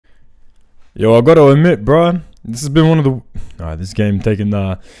Yo, I gotta admit, bro, this has been one of the. Alright, this game taking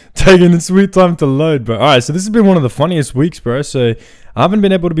its sweet time to load, bro. Alright, so this has been one of the funniest weeks, bro. So I haven't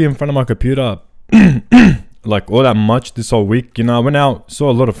been able to be in front of my computer like all that much this whole week. You know, I went out, saw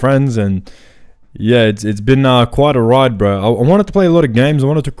a lot of friends, and yeah, it's been quite a ride, bro. I wanted to play a lot of games. I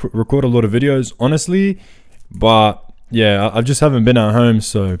wanted to record a lot of videos, honestly, but yeah, I just haven't been at home,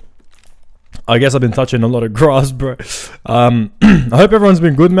 so I guess I've been touching a lot of grass, bro. I hope everyone's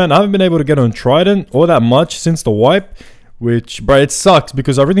been good, man. I haven't been able to get on Trident all that much since the wipe, which, bro, it sucks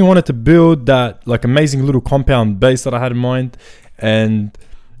because I really wanted to build that like amazing little compound base that I had in mind. And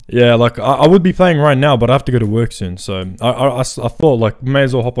yeah, like I would be playing right now, but I have to go to work soon. So I thought like may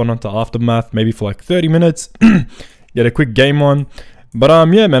as well hop on onto Aftermath maybe for like 30 minutes, get a quick game on. But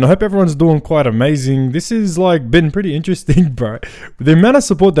yeah, man, I hope everyone's doing quite amazing. This has like been pretty interesting, bro. The amount of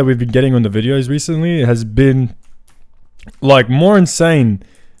support that we've been getting on the videos recently has been like more insane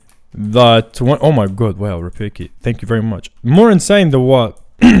that oh my god, wow, repair kit, thank you very much. More insane than what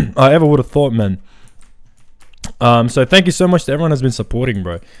I ever would have thought, man. So thank you so much to everyone who's been supporting,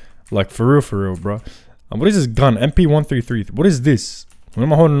 bro. Like for real, bro. What is this gun? MP133. What is this? What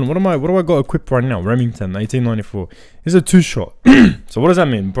am I holding? What do I got equipped right now? Remington 1894. It's a 2-shot. So what does that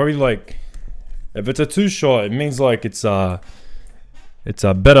mean? Probably like, if it's a 2-shot, it means like it's a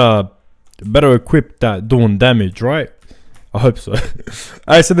better equipped at doing damage, right? I hope so.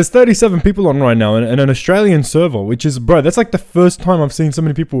 Alright, so there's 37 people on right now, and an Australian server, which is, bro, that's like the first time I've seen so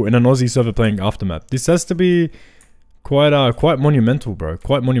many people in an Aussie server playing Aftermath. This has to be quite monumental, bro.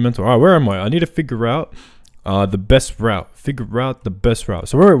 Quite monumental. Alright, where am I? I need to figure out the best route. Figure out the best route.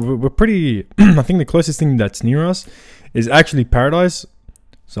 So we're pretty. I think the closest thing that's near us is actually Paradise.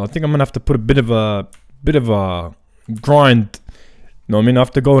 So I think I'm gonna have to put a bit of a grind. You know what I mean? I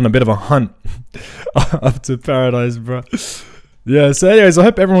have to go on a bit of a hunt up to Paradise, bro. Yeah. So, anyways, I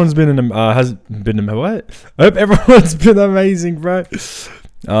hope everyone's been what? I hope everyone's been amazing, bro.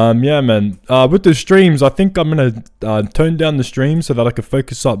 Yeah, man. With the streams, I think I'm gonna tone down the stream so that I can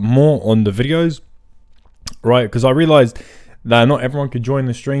focus up more on the videos. Right, because I realized that not everyone could join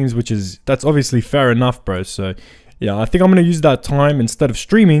the streams, that's obviously fair enough, bro. So yeah, I think I'm gonna use that time instead of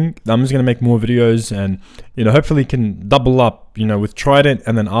streaming. I'm just gonna make more videos, and you know, hopefully can double up, you know, with Trident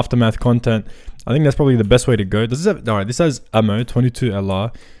and then Aftermath content. I think that's probably the best way to go. This has ammo, 22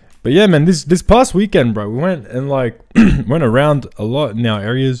 LR. But yeah, man, this past weekend, bro, we went and like went around a lot in our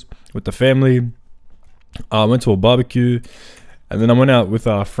areas with the family. Went to a barbecue, and then I went out with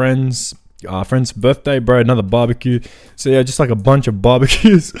our friend's birthday, bro, another barbecue. So yeah, just like a bunch of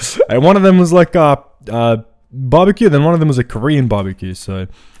barbecues. And one of them was like barbecue, then one of them was a Korean barbecue. So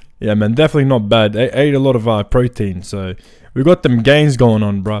yeah, man, definitely not bad. I ate a lot of protein, so we got them gains going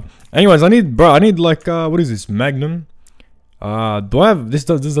on, bro. Anyways, I need like what is this, Magnum? Do I have this?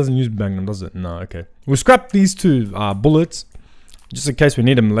 This doesn't use Magnum, does it? No. Okay, we'll scrap these two bullets just in case we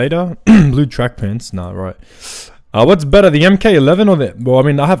need them later. Blue track pants. Nah, right. What's better, the MK11 or the... Well, I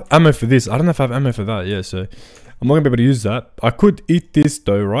mean, I have ammo for this. I don't know if I have ammo for that. Yeah, so I'm not going to be able to use that. I could eat this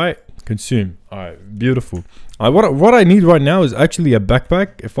though, right? Consume. Alright, beautiful. What I need right now is actually a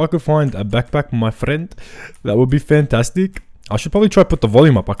backpack. If I could find a backpack, my friend, that would be fantastic. I should probably try to put the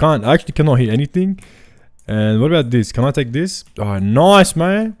volume up. I actually cannot hear anything. And what about this? Can I take this? Oh, nice,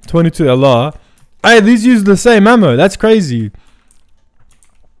 man. 22 LR. Hey, these use the same ammo. That's crazy.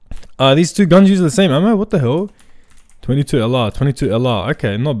 These two guns use the same ammo? What the hell? 22 LR,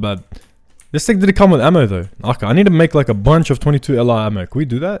 okay, not bad. This thing didn't come with ammo though. Okay, I need to make like a bunch of 22 LR ammo. Can we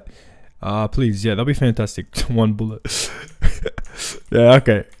do that? Please, yeah, that'll be fantastic. One bullet. Yeah,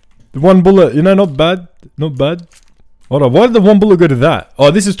 okay. The one bullet, you know, not bad. Not bad. Hold on, why did the one bullet go to that?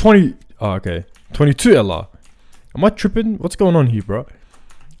 Oh, this is 20. Oh, okay. 22 LR. Am I tripping? What's going on here, bro?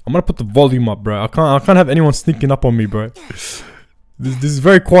 I'm gonna put the volume up, bro. I can't have anyone sneaking up on me, bro. This is a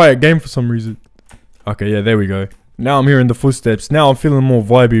very quiet game for some reason. Okay, yeah, there we go. Now I'm hearing the footsteps. Now I'm feeling more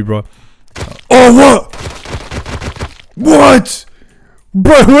vibey, bro. Oh, what? What?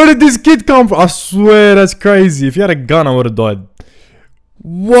 Bro, where did this kid come from? I swear, that's crazy. If you had a gun, I would have died.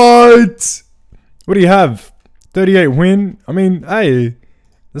 What? What do you have? 38 win? I mean, hey,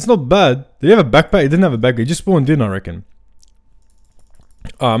 that's not bad. Did you have a backpack? He didn't have a backpack. He just spawned in, I reckon.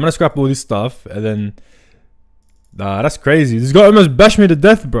 I'm gonna scrap all this stuff, and then... Nah, that's crazy. This guy almost bashed me to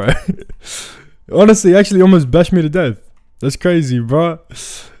death, bro. Honestly, actually almost bashed me to death. That's crazy, bro.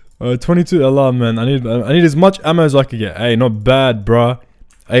 22 LR, man. I need as much ammo as I can get. Hey, not bad, bro.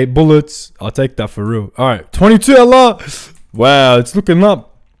 8 bullets. I'll take that for real. Alright, 22 LR. Wow, it's looking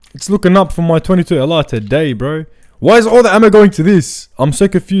up. It's looking up for my 22 LR today, bro. Why is all the ammo going to this? I'm so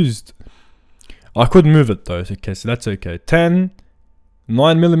confused. I couldn't move it though. Okay, so that's okay. 10,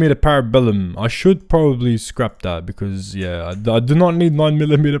 9mm parabellum. I should probably scrap that because, yeah, I do not need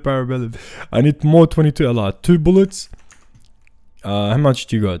 9mm parabellum. I need more 22 LR. 2 bullets. How much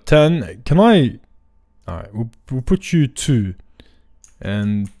do you got? 10. Can I... Alright, we'll put you 2.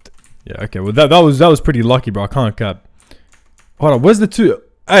 And... Yeah, okay. Well, that was pretty lucky, bro. I can't cap. Hold on, where's the 2?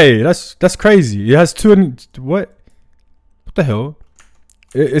 Hey, that's crazy. It has 2 and... What? What the hell?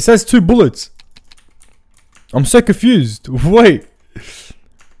 It says 2 bullets. I'm so confused. Wait.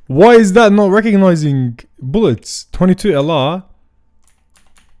 Why is that not recognizing bullets? 22 LR.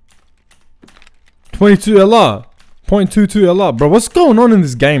 22 LR. 0.22 LR. Bro, what's going on in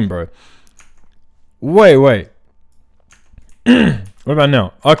this game, bro? Wait. What about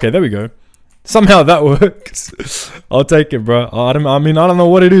now? Okay, there we go. Somehow that works. I'll take it, bro. I mean, I don't know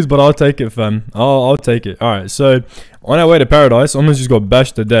what it is, but I'll take it, fam. I'll take it. Alright, so on our way to paradise, almost just got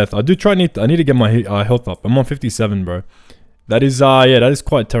bashed to death. I need to get my health up. I'm on 57, bro. That is yeah, that is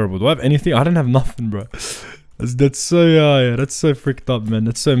quite terrible. Do I have anything? I don't have nothing, bro. That's so yeah, that's so freaked up, man.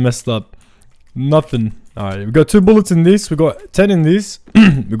 That's so messed up. Nothing. Alright, we got 2 bullets in this. We got 10 in this.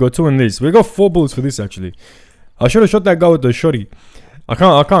 We got 2 in this. We got 4 bullets for this actually. I should have shot that guy with the shotty. I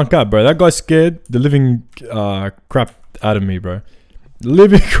can't cap, bro. That guy scared the living crap out of me, bro.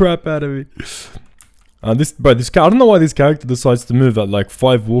 Living crap out of me. This I don't know why this character decides to move at like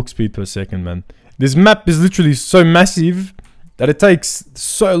 5 walk speed per second, man. This map is literally so massive that it takes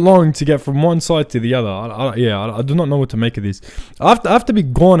so long to get from one side to the other. I do not know what to make of this. I have to be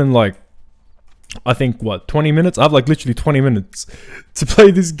gone in like, I think, what, 20 minutes? I have like literally 20 minutes to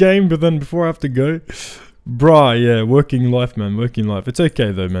play this game, but then before I have to go... Bruh, yeah, working life, man, working life. It's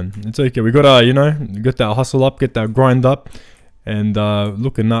okay though, man. It's okay. We gotta, you know, get that hustle up, get that grind up. And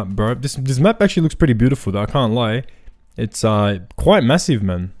looking up, bro. This map actually looks pretty beautiful though, I can't lie. It's quite massive,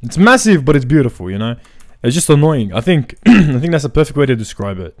 man. It's massive, but it's beautiful, you know. It's just annoying. I think I think that's a perfect way to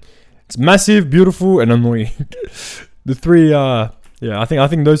describe it. It's massive, beautiful, and annoying. The 3 yeah, I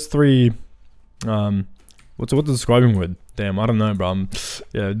think those 3 what's the describing word? Damn, I don't know, bro.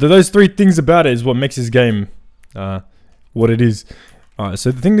 Yeah, those 3 things about it is what makes this game what it is. Alright,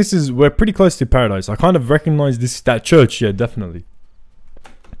 so the thing we're pretty close to paradise. I kind of recognize that church, yeah, definitely.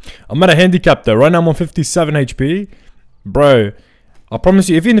 I'm at a handicap though. Right now I'm on 57 HP. Bro, I promise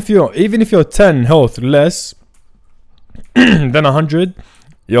you, even if you're 10 health less than 100,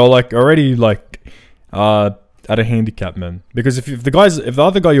 you're like already like at a handicap, man. Because if the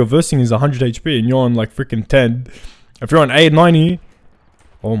other guy you're versing is 100 HP and you're on like freaking 10, if you're on 890,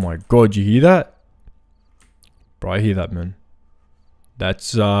 oh my god, you hear that? Bro, I hear that, man.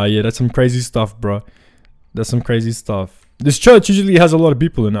 That's yeah, that's some crazy stuff, bro. That's some crazy stuff. This church usually has a lot of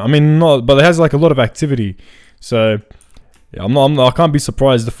people in it. I mean, not, but it has like a lot of activity. So yeah, I can't be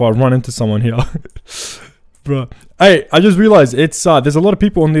surprised if I run into someone here. Bro, hey, I just realized it's there's a lot of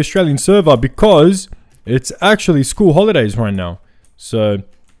people on the Australian server because it's actually school holidays right now. So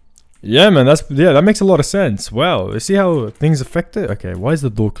yeah, man, that makes a lot of sense. Wow, let's see how things affect it. Okay, why is the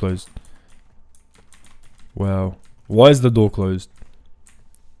door closed? Wow, why is the door closed?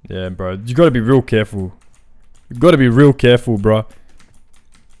 Yeah, bro, you gotta be real careful. You gotta be real careful, bro.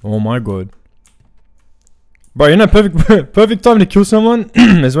 Oh my god, bro, you know, perfect time to kill someone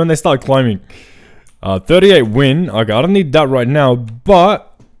is when they start climbing. 38 win. Okay, I don't need that right now,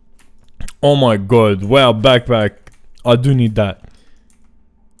 but oh my god, wow, backpack. I do need that.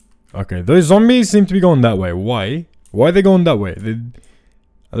 Okay, those zombies seem to be going that way. Why? Why are they going that way?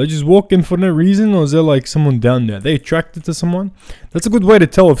 Are they just walking for no reason, or is there like someone down there? Are they attracted to someone? That's a good way to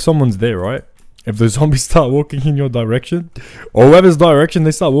tell if someone's there, right? If the zombies start walking in your direction, or whoever's direction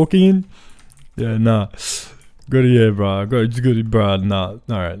they start walking in. Yeah, nah. Good, yeah, bro. Good, bro. Nah. All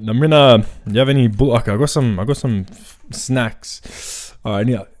right. I'm gonna. Do you have any bull? Okay, I got some snacks. All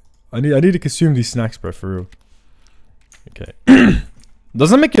right. I need to consume these snacks, bro. For real. Okay.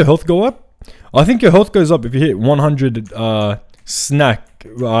 Doesn't that make your health go up? I think your health goes up if you hit 100 snack.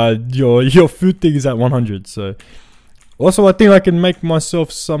 Your food thing is at 100. So also I think I can make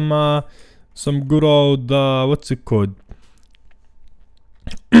myself some good old what's it called?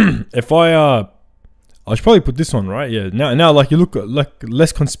 If I should probably put this on, right? Yeah. Now like you look like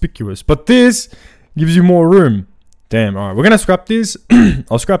less conspicuous, but this gives you more room. Damn. All right, we're gonna scrap this.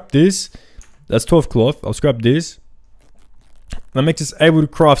 I'll scrap this. That's 12 cloth. I'll scrap this. That makes us able to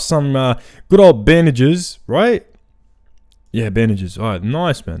craft some good old bandages, right? Yeah, bandages. Alright,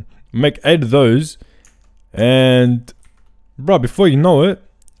 nice, man. Make 8 of those. And, bro, before you know it,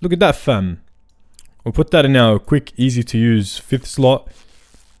 look at that, fam. We'll put that in our quick, easy to use 5th slot.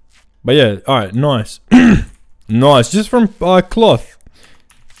 But yeah, alright, nice. Nice, just from cloth.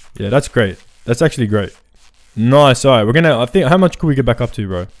 Yeah, that's great. That's actually great. Nice. Alright, we're gonna... I think... How much could we get back up to,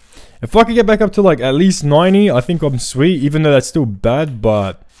 bro? If I could get back up to, like, at least 90, I think I'm sweet. Even though that's still bad,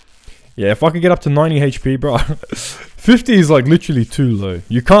 but... Yeah, if I could get up to 90 HP, bro... 50 is, like, literally too low.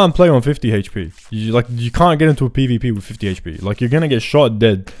 You can't play on 50 HP. You can't get into a PvP with 50 HP. Like, you're gonna get shot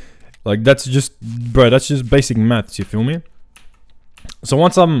dead. Like, that's just... Bro, that's just basic maths, you feel me? So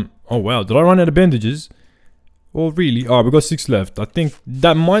once I'm... Oh, wow. Did I run out of bandages? Oh, really? Alright, we got 6 left. I think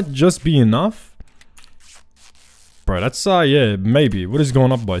that might just be enough. Bro, that's, yeah, maybe. What is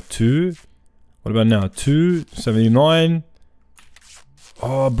going up by? 2? What about now? 2? 79?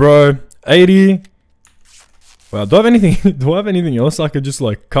 Oh, bro. 80? Well, do I have anything? Do I have anything else I could just,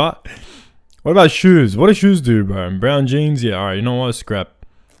 like, cut? What about shoes? What do shoes do, bro? Brown jeans? Yeah, alright, you know what? Scrap.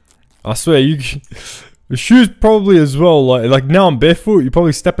 I swear, you... The shoes probably as well, like now I'm barefoot, you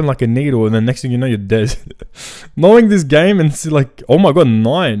probably step in like a needle and then next thing you know you're dead. Knowing this game and see like, oh my god,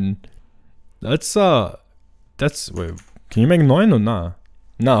 9. That's, wait, can you make 9 or nah?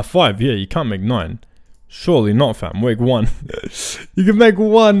 Nah, 5, yeah, you can't make 9. Surely not, fam, make 1. You can make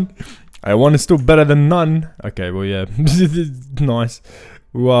 1. 1 is still better than none. Okay, well, yeah, nice.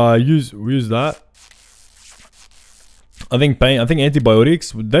 We'll use that. I think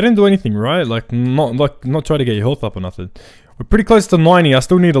antibiotics, they didn't do anything, right? Like not try to get your health up or nothing. We're pretty close to 90. I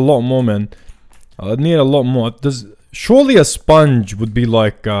still need a lot more, man. I need a lot more. Surely a sponge would be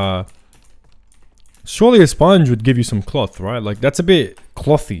like surely a sponge would give you some cloth, right? Like that's a bit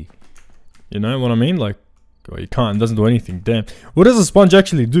clothy. You know what I mean? Like, oh, you can't, it doesn't do anything. Damn. What does a sponge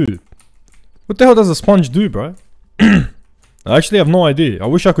actually do? What the hell does a sponge do, bro? I actually have no idea. I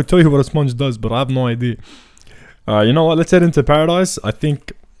wish I could tell you what a sponge does, but I have no idea. You know what? Let's head into paradise. I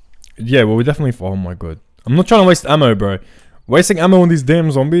think... Yeah, well, we definitely... Oh my god. I'm not trying to waste ammo, bro. Wasting ammo on these damn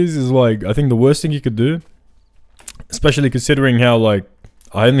zombies is like... I think the worst thing you could do. Especially considering how like...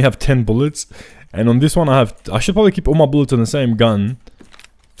 I only have 10 bullets. And on this one I have... I should probably keep all my bullets on the same gun.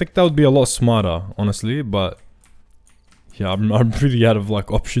 I think that would be a lot smarter, honestly. But... Yeah, I'm really out of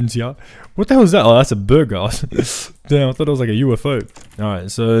like options here. What the hell is that? Oh, that's a burger. Damn, I thought it was like a UFO.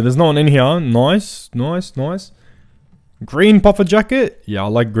 Alright, so there's no one in here. Nice, nice, nice. Green puffer jacket? Yeah, I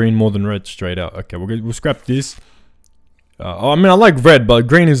like green more than red, straight out. Okay, we'll scrap this. I mean, I like red, but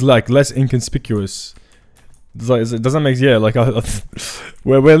green is like less inconspicuous. It doesn't make... Yeah, like...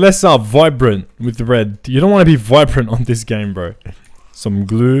 we're less vibrant with red. You don't want to be vibrant on this game, bro. Some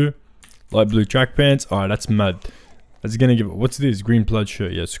glue. Light blue track pants. Alright, that's mad. That's gonna give... What's this? Green plaid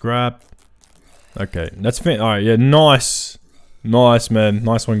shirt. Yeah, scrap. Okay, that's fin... Alright, yeah, nice. Nice, man.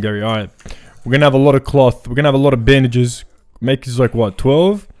 Nice one, Gary. Alright. We're gonna have a lot of cloth. We're gonna have a lot of bandages. Make this like, what,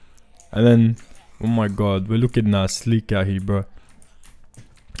 12? And then... Oh my god, we're looking sleek out here, bro.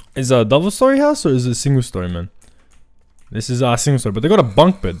 Is it a double story house or is it a single story, man? This is a single story, but they got a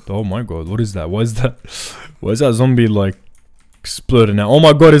bunk bed. Oh my god, what is that? What is that? What is that zombie like exploding now? Oh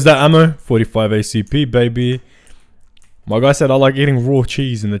my god, is that ammo? 45 ACP, baby. My guy said I like eating raw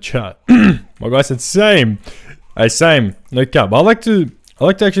cheese in the chat. My guy said same. Hey, same. No cap. I like to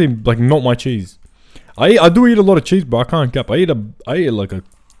actually like melt my cheese. I do eat a lot of cheese, but I can't cap. I eat like a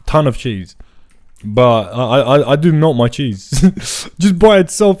ton of cheese. But I do melt my cheese. Just by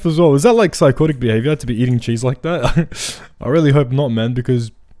itself as well. Is that like psychotic behavior to be eating cheese like that? I really hope not, man,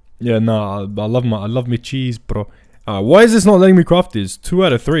 because yeah, nah, I love my cheese, bro. Why is this not letting me craft this? 2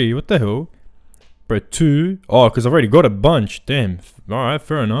 out of 3. What the hell? Bro, 2. Oh, because I've already got a bunch. Damn. Alright,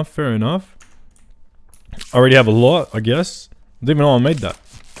 fair enough, fair enough. I already have a lot, I guess. I didn't even know I made that.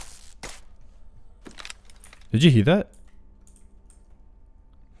 Did you hear that?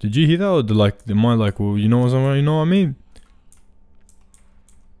 Did you hear that? Or am I like, well, you know what I mean?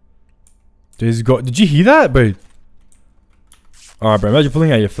 Did you hear that, bro? Alright, bro, imagine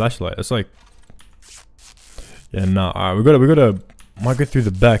pulling out your flashlight. It's like... Yeah, nah, alright, we gotta... Might go through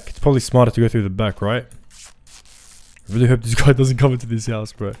the back. It's probably smarter to go through the back, right? I really hope this guy doesn't come into this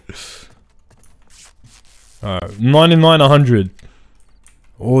house, bro. Alright, 99, 100.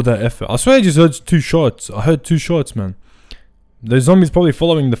 All that effort. I swear I just heard 2 shots. I heard 2 shots, man. Those zombies probably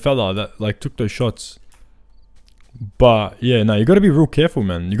following the fella that like took those shots. But yeah, no, you gotta be real careful,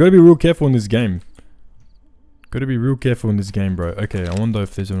 man. You gotta be real careful in this game. Gotta be real careful in this game, bro. Okay, I wonder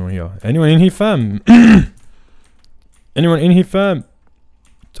if there's anyone here. Anyone in here, fam? Anyone in here, fam?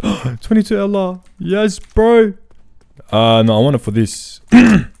 22 LR. Yes, bro. No, I want it for this.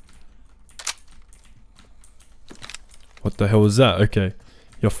 What the hell was that? Okay.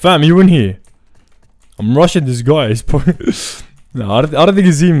 Yo, fam, you in here? I'm rushing this guy. He's probably... No, I don't think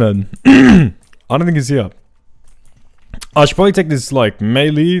he's here, man. I don't think he's here. I should probably take this, like,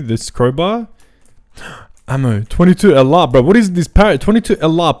 melee, this crowbar. Ammo. 22 LR, bro. What is this 22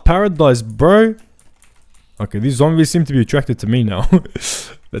 LR paradise, bro? Okay, these zombies seem to be attracted to me now.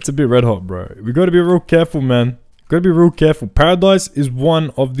 That's a bit red hot, bro. We gotta be real careful, man. Gotta be real careful. Paradise is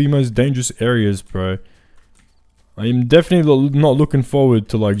one of the most dangerous areas, bro. I am definitely not looking forward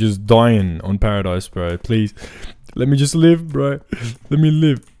to like just dying on Paradise, bro. Please, let me just live, bro. Let me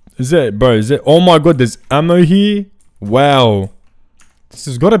live. Is that, bro? Is that? Oh my god, there's ammo here. Wow, this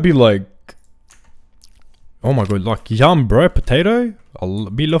has gotta be like. Oh my god, like yum, bro. Potato.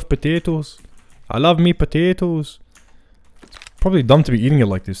 We love potatoes. I love me potatoes. It's probably dumb to be eating it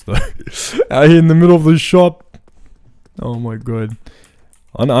like this though. Out here in the middle of the shop. Oh my god.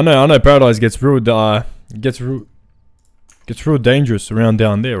 I know. Paradise gets real dangerous around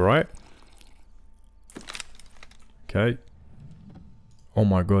down there, right? Okay. Oh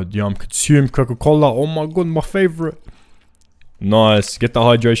my god, yum. Consume Coca-Cola. Oh my god, my favorite. Nice. Get the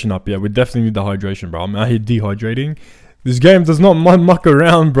hydration up. Yeah, we definitely need the hydration, bro. I'm out here dehydrating. This game does not muck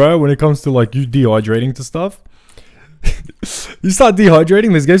around, bro, when it comes to like you dehydrating to stuff. You start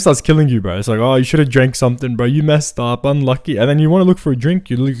dehydrating, this game starts killing you, bro. It's like, oh, you should have drank something, bro. You messed up, unlucky. And then you want to look for a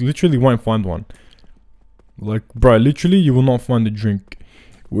drink, you literally won't find one. Like, bro, literally, you will not find a drink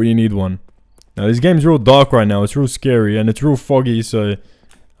where you need one. Now, this game's real dark right now. It's real scary and it's real foggy, so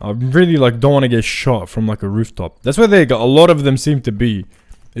I really like don't want to get shot from like a rooftop. That's where a lot of them seem to be.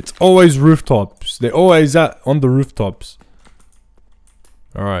 It's always rooftops. They're always on the rooftops.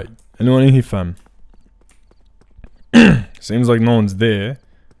 Alright. Anyone in here, fam? Seems like no one's there.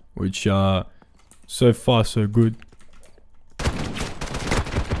 Which, so far, so good. I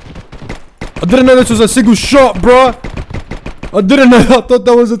didn't know this was a single shot, bro. I didn't know. I thought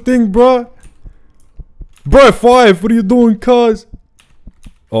that was a thing, bro. Bro, 5. What are you doing, cuz?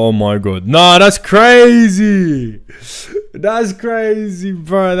 Oh my god. Nah, that's crazy. That's crazy,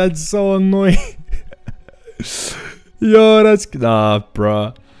 bro. That's so annoying. Yo, that's... Nah,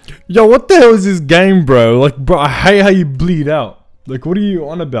 bro. Yo, what the hell is this game, bro? Like, bro, I hate how you bleed out. Like, what are you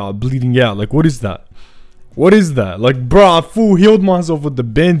on about? Bleeding out. Like, what is that? What is that? Like, bro, I full healed myself with the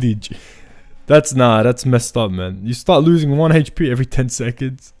bandage. That's messed up, man. You start losing 1 HP every 10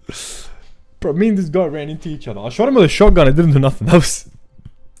 seconds. Bro, me and this guy ran into each other. I shot him with a shotgun. It didn't do nothing. That was...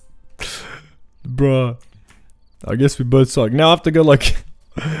 Bruh. I guess we both suck. Now I have to go like...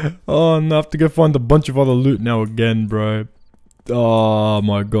 Oh, no, I have to go find a bunch of other loot now again, bro. Oh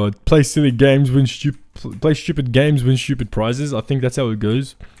my god. Play silly games, play stupid games, win stupid prizes. I think that's how it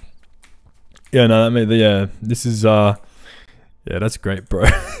goes. Yeah, no, that made yeah. This is yeah, that's great, bro.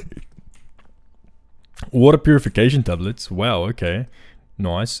 Water purification tablets. Wow, okay.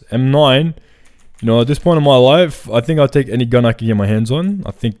 Nice. M9. You know, at this point in my life, I think I'll take any gun I can get my hands on. I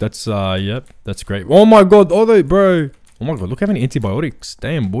think that's, yep, that's great. Oh my god, bro. Oh my god, look how many antibiotics.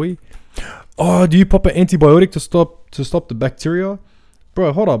 Damn, boy. Oh, do you pop an antibiotic to stop the bacteria?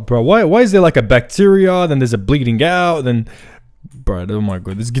 Bro, hold up, bro. Why is there like a bacteria, then there's a bleeding out, then... Bro, oh my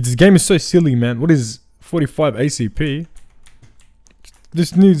god, this game is so silly, man. What is 45 ACP?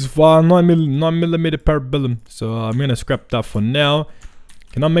 This needs 9mm parabellum, so I'm gonna scrap that for now.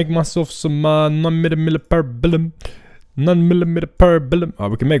 Can I make myself some 9mm parabellum? 9mm parabellum. Oh,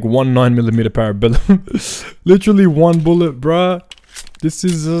 we can make 1 9mm parabellum. Literally 1 bullet, bruh. This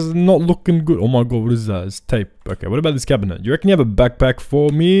is not looking good. Oh my god, what is that? It's tape. Okay, what about this cabinet? You reckon you have a backpack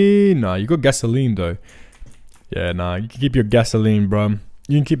for me? Nah, you got gasoline though. Yeah, nah, you can keep your gasoline, bruh.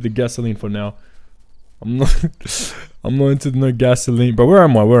 You can keep the gasoline for now. I'm not into no gasoline. But where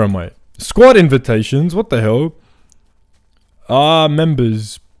am I? Squad invitations. What the hell?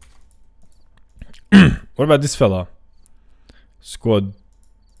 Members. What about this fella? Squad.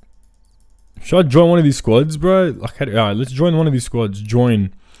 Should I join one of these squads, bro? Like, alright, let's join one of these squads.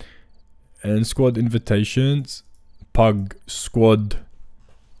 Join. And squad invitations. Pug squad.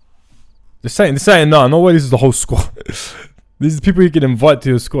 They're saying, no way this is the whole squad. These are people you can invite to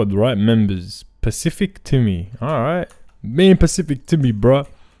your squad, right? Members. Pacific Timmy. Alright. Me and Pacific Timmy, bro.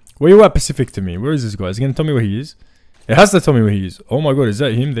 Where you at, Pacific Timmy? Where is this guy? Is he gonna tell me where he is? It has to tell me where he is. Oh my god, is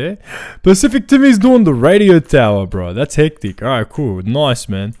that him there? Pacific Timmy's doing the radio tower, bro. That's hectic. Alright, cool. Nice,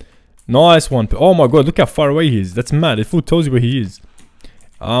 man. Nice one. Oh my god, look how far away he is. That's mad. It full tells you where he is.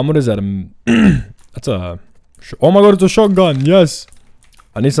 What is that? That's a... Oh my god, it's a shotgun. Yes.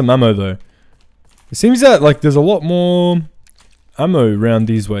 I need some ammo, though. It seems that, like, there's a lot more ammo around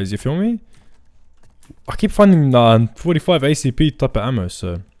these ways. You feel me? I keep finding 45 ACP type of ammo,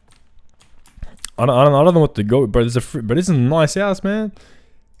 so... I don't know what to go with, bro. But this is a nice house, man.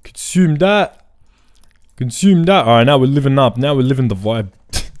 Consume that. Consume that. Alright, now we're living up. Now we're living the vibe.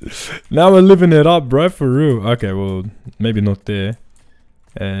 Now we're living it up, bro. For real. Okay, well, maybe not there.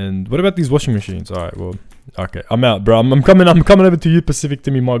 And what about these washing machines? Alright, well, okay. I'm out, bro. I'm coming over to you, Pacific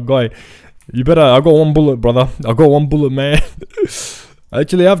Timmy, my guy. You better. I got one bullet, brother. I got one bullet, man. I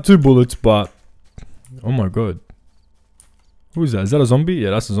actually have 2 bullets, but oh my god. Who is that? Is that a zombie?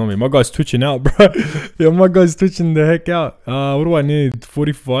 Yeah, that's a zombie. My guy's twitching out, bro. Yeah, my guy's twitching the heck out. What do I need?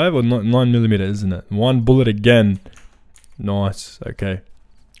 45 or 9mm, isn't it? 1 bullet again. Nice. Okay.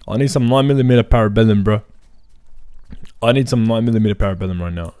 I need some 9mm parabellum, bro. I need some 9mm parabellum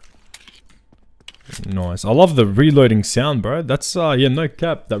right now. Nice. I love the reloading sound, bro. That's yeah, no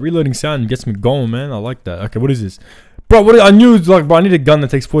cap. That reloading sound gets me going, man. I like that. Okay, what is this? Bro, what I knew, like, bro, I need a gun that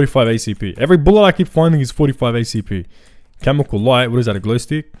takes 45 ACP. Every bullet I keep finding is 45 ACP. Chemical light. What is that, a glow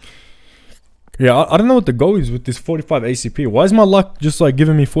stick? Yeah, I don't know what the goal is with this 45 ACP. Why is my luck just like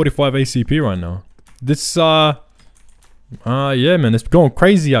giving me 45 ACP right now? This yeah, man, it's going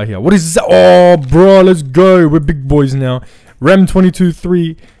crazy out here. What is that? Oh, bro, let's go. We're big boys now. Rem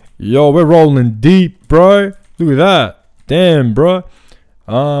 22-3. Yo, we're rolling deep, bro. Look at that. Damn, bro.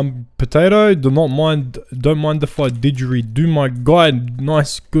 Potato. Don't mind if I didgeridoo my guy.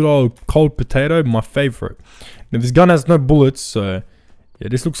 Nice, good old cold potato. My favorite. Now, this gun has no bullets, so yeah,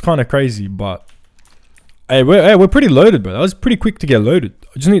 this looks kind of crazy, but hey, we're pretty loaded, bro. That was pretty quick to get loaded.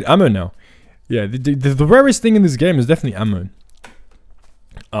 I just need ammo now. Yeah, the rarest thing in this game is definitely ammo.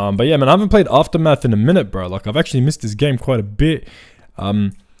 But yeah, man, I haven't played Aftermath in a minute, bro. Like, I've actually missed this game quite a bit.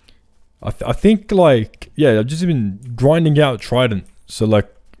 I think, like, yeah, I've just been grinding out Trident. So, like,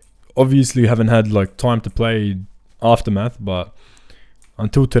 obviously haven't had, like, time to play Aftermath, but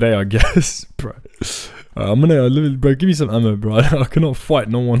until today, I guess, bro. I'm gonna, bro, give me some ammo, bro. I cannot fight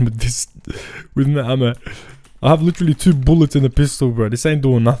no one with this, with no ammo. I have literally 2 bullets in the pistol, bro. This ain't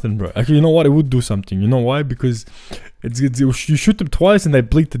doing nothing, bro. Actually, you know what? It would do something. You know why? Because you shoot them twice and they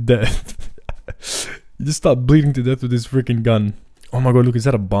bleed to death. You just start bleeding to death with this freaking gun. Oh my god, look, is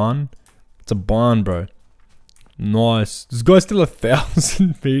that a barn? It's a barn, bro. Nice. This guy's still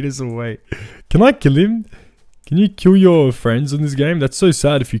 1,000 meters away. Can I kill him? Can you kill your friends in this game? That's so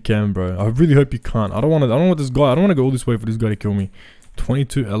sad if you can, bro. I really hope you can't. I don't want this guy. I don't want to go all this way for this guy to kill me.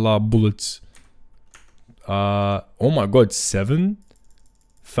 22 LR bullets. Oh my god, 7?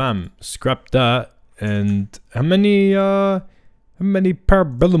 Fam, scrap that. And how many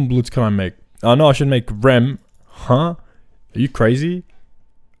parabellum bullets can I make? Oh no, I should make Rem. Huh? Are you crazy?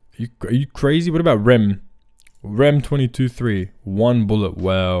 Are you crazy? What about Rem? Rem 22-3. 1 bullet.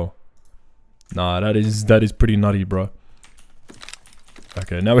 Wow. Nah, that is pretty nutty, bro.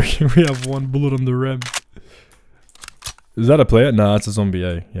 Okay, now we have 1 bullet on the Rem. Is that a player? Nah, that's a zombie,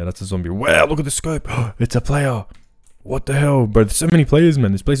 eh? Yeah, that's a zombie. Wow, look at the scope. It's a player. What the hell, bro? There's so many players,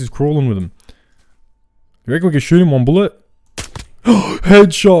 man. This place is crawling with them. You reckon we can shoot him 1 bullet?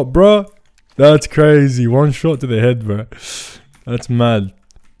 Headshot, bro. That's crazy. 1 shot to the head, bro. That's mad.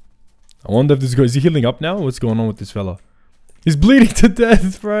 I wonder if this guy... Is he healing up now? What's going on with this fella? He's bleeding to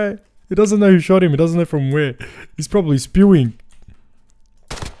death, bro. He doesn't know who shot him. He doesn't know from where. He's probably spewing.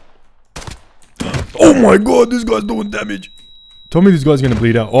 Oh my god, this guy's doing damage. Tell me this guy's gonna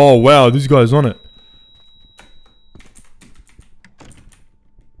bleed out. Oh wow, this guy's on it.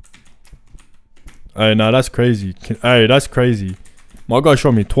 Hey, nah, that's crazy. Hey, that's crazy. My guy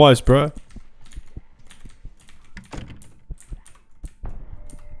shot me twice, bro.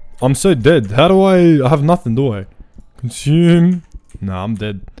 I'm so dead. How do I have nothing, do I? Consume. Nah, I'm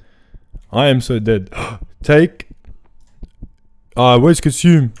dead. I am so dead. Take. Where's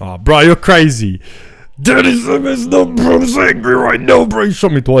consume? Oh, bro, you're crazy. Daddy's so messed up, bro. I'm so angry right now, bro. He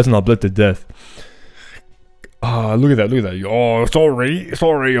shot me twice and I bled to death. Look at that, look at that. Oh,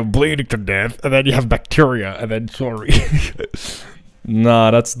 sorry, you're bleeding to death. And then you have bacteria, and then sorry. Nah,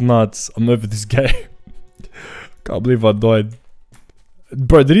 that's nuts. I'm over this game. Can't believe I died.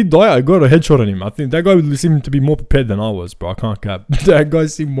 Bro, did he die? I got a headshot on him. I think that guy seemed to be more prepared than I was, bro. I can't cap. That guy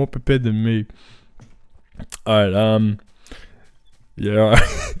seemed more prepared than me. Alright, yeah, alright.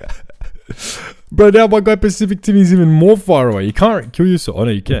 Bro, now my guy Pacific Timmy is even more far away. You can't kill yourself. Oh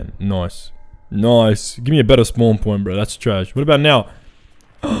no, you can. Nice. Nice. Give me a better spawn point, bro. That's trash. What about now?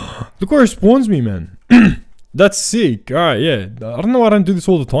 Look where it spawns me, man. That's sick. Alright, yeah. I don't know why I don't do this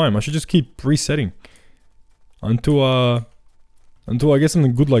all the time. I should just keep resetting. Until I get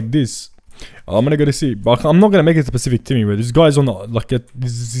something good like this. I'm gonna go to see. But I'm not gonna make it to Pacific Timmy, bro. This guy's on the, like,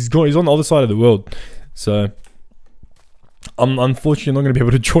 he's on the other side of the world. So, I'm unfortunately not gonna be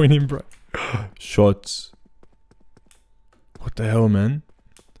able to join him, bro. Shots. What the hell, man?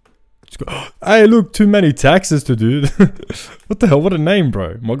 Hey, look, too many taxes to do. What the hell? What a name,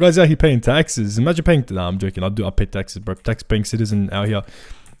 bro. My guy's out here paying taxes. Imagine paying... Nah, I'm joking. I pay taxes, bro. Tax-paying citizen out here.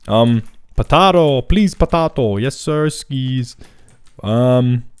 Potato. Please, potato. Yes, sir. Skis.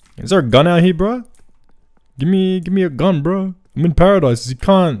 Is there a gun out here, bro? Give me a gun, bro. I'm in paradise. You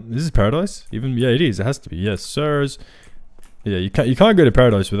can't. This is paradise. Even yeah, it is. It has to be. Yes, sirs. Yeah, you can't go to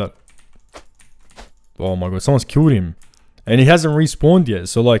paradise without. Oh my god, someone's killed him, and he hasn't respawned yet.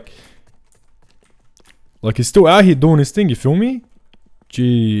 So like he's still out here doing his thing. You feel me?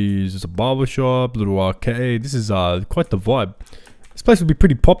 Jeez, it's a barbershop, little arcade. This is quite the vibe. This place would be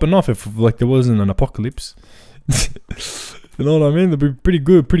pretty popping off if like there wasn't an apocalypse. You know what I mean? It'd be pretty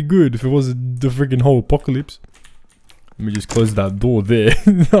good if it wasn't the freaking whole apocalypse. Let me just close that door there.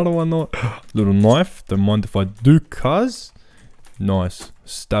 I don't want no little knife. Don't mind if I do, cuz. Nice.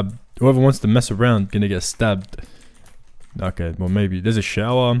 Stab. Whoever wants to mess around gonna get stabbed. Okay, well maybe. There's a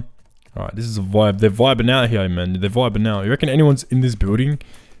shower. Alright, this is a vibe. They're vibing out here, man. They're vibing out. You reckon anyone's in this building?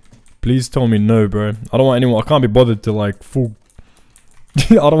 Please tell me no, bro. I don't want anyone. I can't be bothered to like full.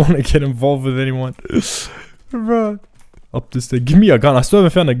 I don't want to get involved with anyone. Bro. Up this thing. Give me a gun. I still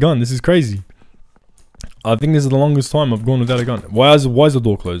haven't found a gun. This is crazy. I think this is the longest time I've gone without a gun. Why is the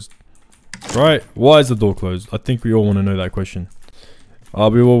door closed? Right? Why is the door closed? I think we all want to know that question.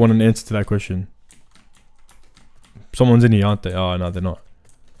 We all want an answer to that question. Someone's in here, aren't they? Oh, no, they're not.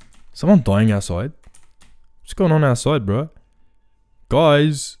 Someone dying outside? What's going on outside, bro?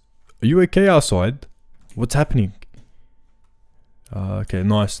 Guys, are you okay outside? What's happening? Okay,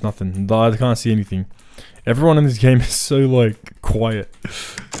 nice, nothing. I can't see anything. Everyone in this game is so, like, quiet.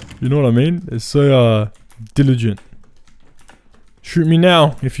 You know what I mean? It's so, diligent. Shoot me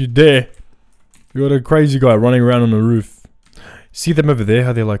now, if you dare. You got a crazy guy running around on the roof. See them over there,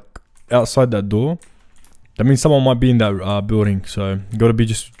 how they're, like, outside that door? That means someone might be in that, building. So, you gotta be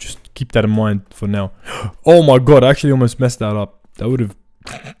just keep that in mind for now. Oh my god, I actually almost messed that up. That would have...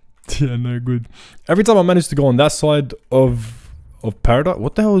 yeah, no good. Every time I manage to go on that side of paradise...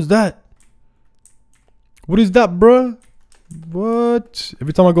 What the hell is that? What is that, bro? What?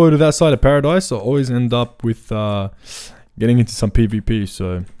 Every time I go to that side of paradise, I always end up with getting into some PvP.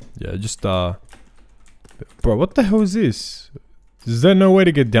 So, yeah, just... Bro, what the hell is this? Is there no way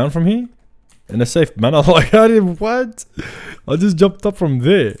to get down from here? In a safe manner? Like, how did... What? I just jumped up from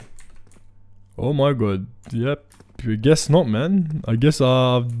there. Oh my god. Yep. I guess not, man. I guess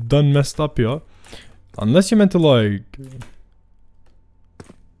I've done messed up here. Unless you meant to, like...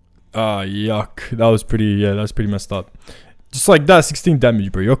 yuck. That was pretty... Yeah, that was pretty messed up. Just like that, 16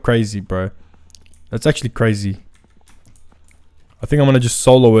 damage, bro. You're crazy, bro. That's actually crazy. I think I'm gonna just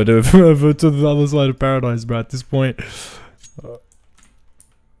solo it over to the other side of paradise, bro, at this point.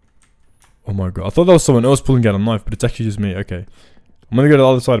 Oh my god. I thought that was someone else pulling out a knife, but it's actually just me. Okay. I'm gonna go to the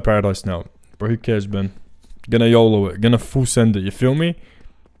other side of paradise now. Bro, who cares, man? Gonna YOLO it. Gonna full send it. You feel me?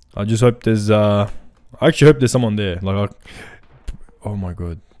 I just hope there's, I actually hope there's someone there. Like, oh my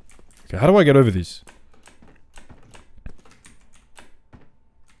god. Okay, how do I get over this?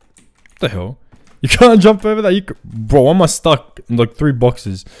 What the hell? You can't jump over that? Bro, why am I stuck in like 3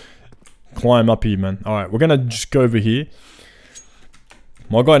 boxes? Climb up here, man. Alright, we're gonna just go over here.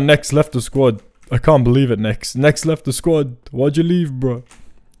 My guy Next left the squad. I can't believe it, Next. Next left the squad. Why'd you leave, bro?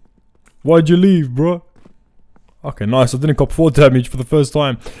 Why'd you leave, bro? Okay, nice. I didn't cop 4 damage for the first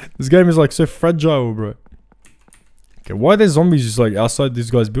time. This game is like so fragile, bro. Okay, why are there zombies just like outside this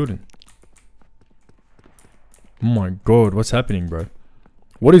guy's building? Oh my god, what's happening, bro?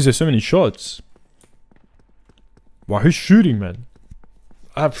 What is there so many shots? Wow, who's shooting, man?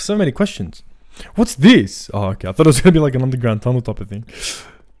 I have so many questions. What's this? Oh, okay. I thought it was gonna be like an underground tunnel type of thing.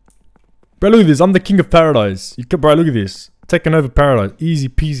 Bro, look at this. I'm the king of paradise. Bro, look at this. Taking over paradise. Easy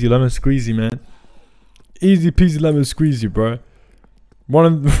peasy lemon squeezy, man. Easy peasy lemon squeezy, bro.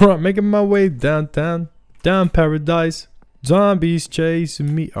 Making my way downtown. Down paradise. Zombies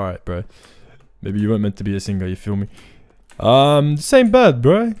chasing me. Alright, bro. Maybe you weren't meant to be a singer, you feel me? This ain't bad,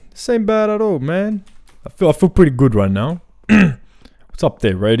 bro. This ain't bad at all, man. I feel pretty good right now. What's up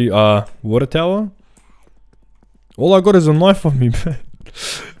there, radio? Water tower? All I got is a knife on me, man.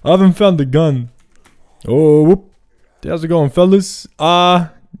 I haven't found the gun. Oh, whoop. How's it going, fellas?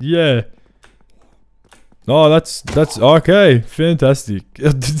 Yeah. Oh, that's okay. Fantastic.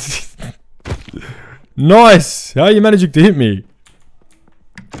 Nice. How are you managing to hit me?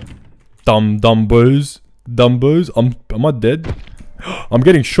 Dumbos. Am I dead? I'm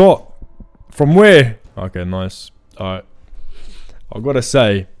getting shot. From where? Okay, nice. Alright. I've got to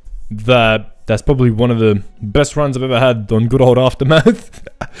say that that's probably one of the best runs I've ever had on good old Aftermath.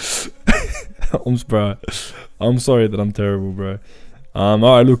 I'm sorry that I'm terrible, bro.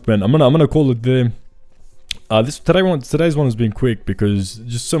 Alright, look, man. I'm gonna call it there. Today's one has been quick because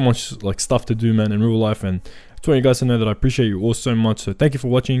just so much like stuff to do, man, in real life, and I just want you guys to know that I appreciate you all so much. So thank you for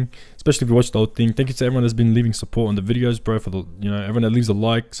watching, especially if you watched the whole thing. Thank you to everyone that's been leaving support on the videos, bro. For the everyone that leaves a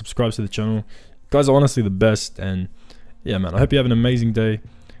like, subscribes to the channel. You guys are honestly the best, and yeah, man, I hope you have an amazing day.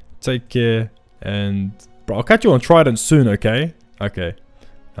 Take care, and bro, I'll catch you on Trident soon, okay? Okay.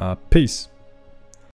 Peace.